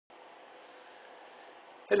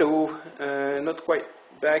Hello, not quite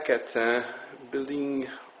back at building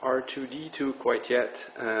R2D2 quite yet,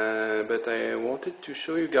 but I wanted to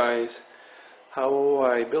show you guys how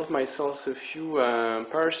I built myself a few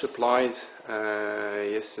power supplies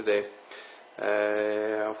yesterday.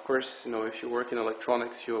 Of course, you know, if you work in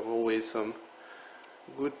electronics, you have always some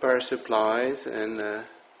good power supplies, and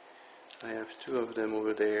I have two of them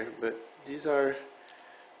over there, but these are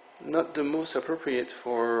not the most appropriate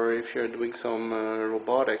for if you're doing some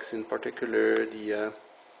robotics. In particular, the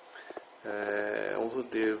although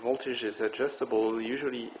the voltage is adjustable,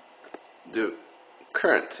 usually the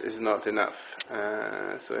current is not enough.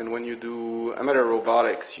 And when you do amateur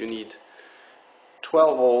robotics, you need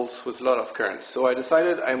 12 volts with a lot of current. So I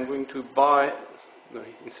decided I'm going to buy,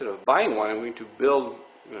 instead of buying one, I'm going to build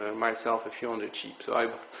myself a few on the cheap. So I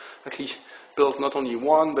actually built not only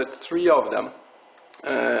one but three of them.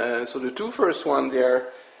 So the two first ones, they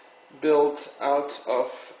are built out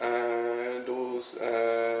of those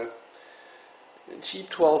cheap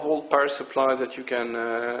 12 volt power supplies that you can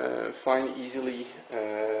find easily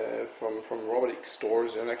from robotics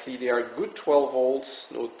stores, and actually they are good 12 volts,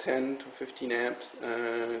 no 10 to 15 amps,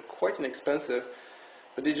 quite inexpensive,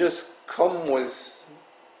 but they just come with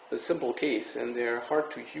a simple case and they are hard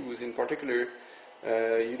to use. In particular,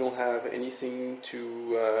 you don't have anything to,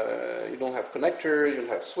 you don't have connectors, you don't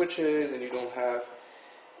have switches, and you don't have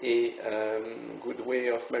a good way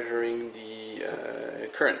of measuring the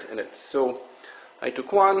current in it. So I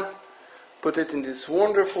took one, put it in this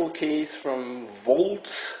wonderful case from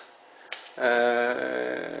Vaultz.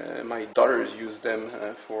 My daughters use them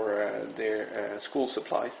for their school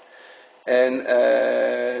supplies,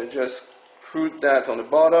 and just screwed that on the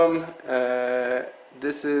bottom.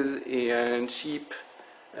 This is a cheap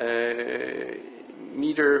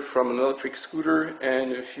meter from an electric scooter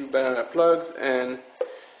and a few banana plugs and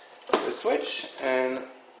a switch, and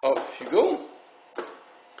off you go.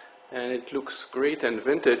 And it looks great and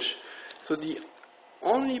vintage. So the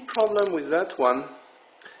only problem with that one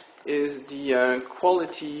is the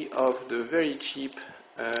quality of the very cheap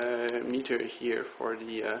meter here for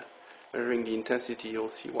the measuring the intensity. You'll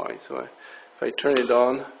see why. So if I turn it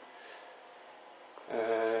on,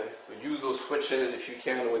 so use those switches if you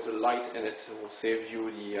can with a light in it. It will save you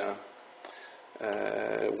the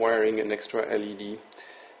wiring an extra LED.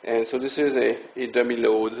 And so this is a dummy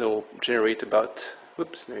load. It will generate about,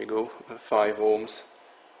 whoops, there you go, 5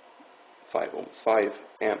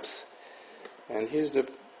 amps. And here's the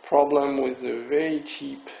problem with the very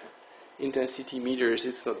cheap intensity meters: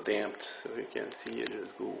 it's not damped. So you can see it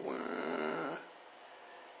just go,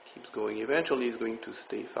 keeps going. Eventually it's going to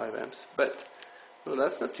stay 5 amps. But no,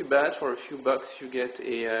 that's not too bad. For a few bucks you get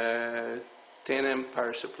a 10 amp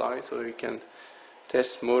power supply, so you can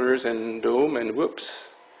test motors and dome. And whoops,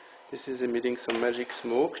 this is emitting some magic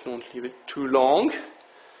smoke. Don't leave it too long.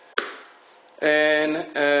 And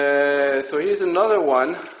so here's another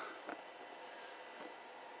one,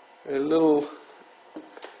 a little,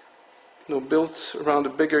 built around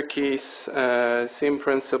a bigger case, same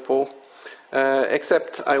principle.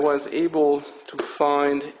 Except I was able to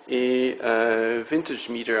find a vintage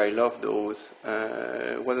meter. I love those.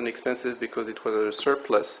 It wasn't expensive because it was a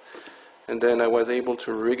surplus, and then I was able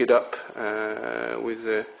to rig it up with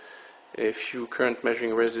a few current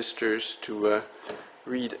measuring resistors to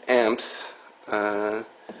read amps, and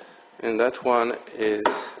that one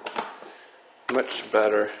is much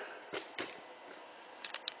better.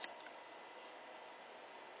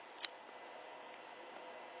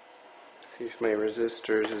 See if my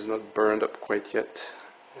resistors is not burned up quite yet.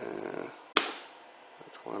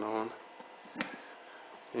 Put one on.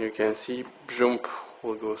 And you can see, jump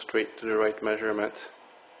will go straight to the right measurement.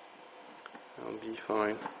 I'll be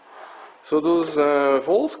fine. So those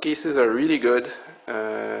Vaultz cases are really good.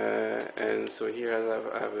 And so here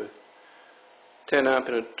I have a 10 amp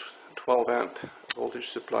and a 12 amp voltage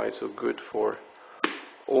supply, so good for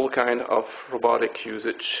all kind of robotic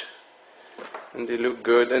usage. And they look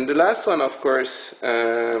good. And the last one, of course,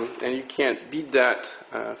 and you can't beat that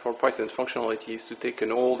for price and functionality, is to take an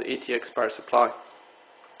old ATX power supply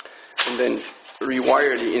and then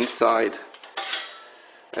rewire the inside.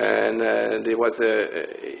 And there was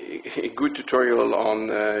a good tutorial on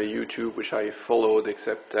YouTube which I followed,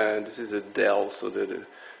 except this is a Dell, so the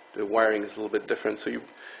wiring is a little bit different. So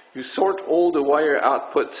you sort all the wire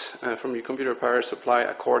output from your computer power supply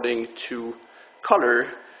according to color.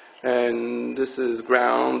 And this is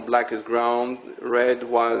ground, black is ground, red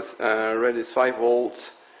is 5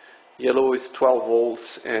 volts, yellow is 12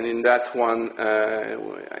 volts, and in that one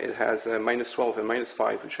it has minus 12 and minus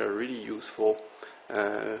 5, which are really useful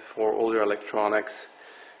for older electronics.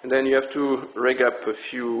 And then you have to rig up a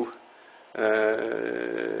few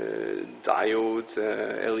diodes,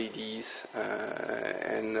 LEDs,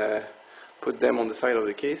 and put them on the side of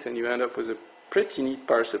the case, and you end up with a pretty neat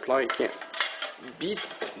power supply. You can't beat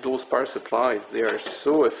those power supplies. They are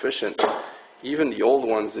so efficient. Even the old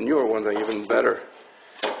ones, the newer ones, are even better.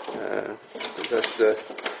 That's the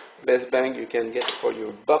best bang you can get for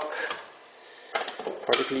your buck,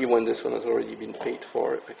 particularly when this one has already been paid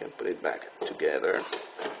for. If I can put it back together.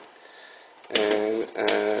 And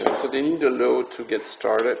so they need a load to get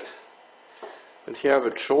started. But you have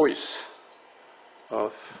a choice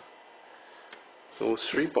of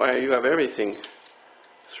those you have everything.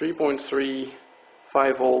 3.3,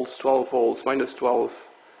 5 volts, 12 volts, minus 12,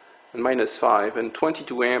 and minus 5, and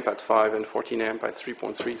 22 amp at 5, and 14 amp at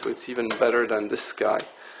 3.3, so it's even better than this guy.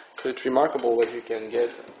 So it's remarkable what you can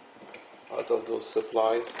get out of those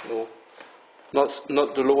supplies. No,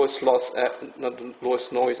 not the lowest loss, not the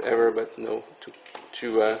lowest noise ever, but no,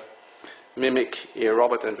 to mimic a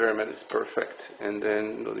robot environment is perfect. And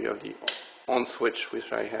then you have the on switch,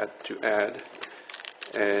 which I had to add,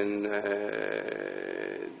 and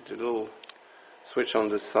the little switch on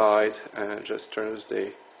the side just turns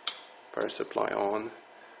the power supply on,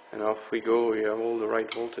 and off we go. We have all the right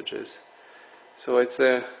voltages. So it's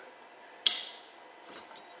a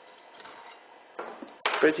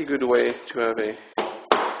pretty good way to have a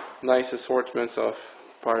nice assortment of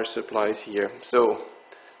power supplies here. So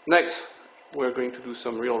next we're going to do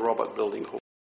some real robot building.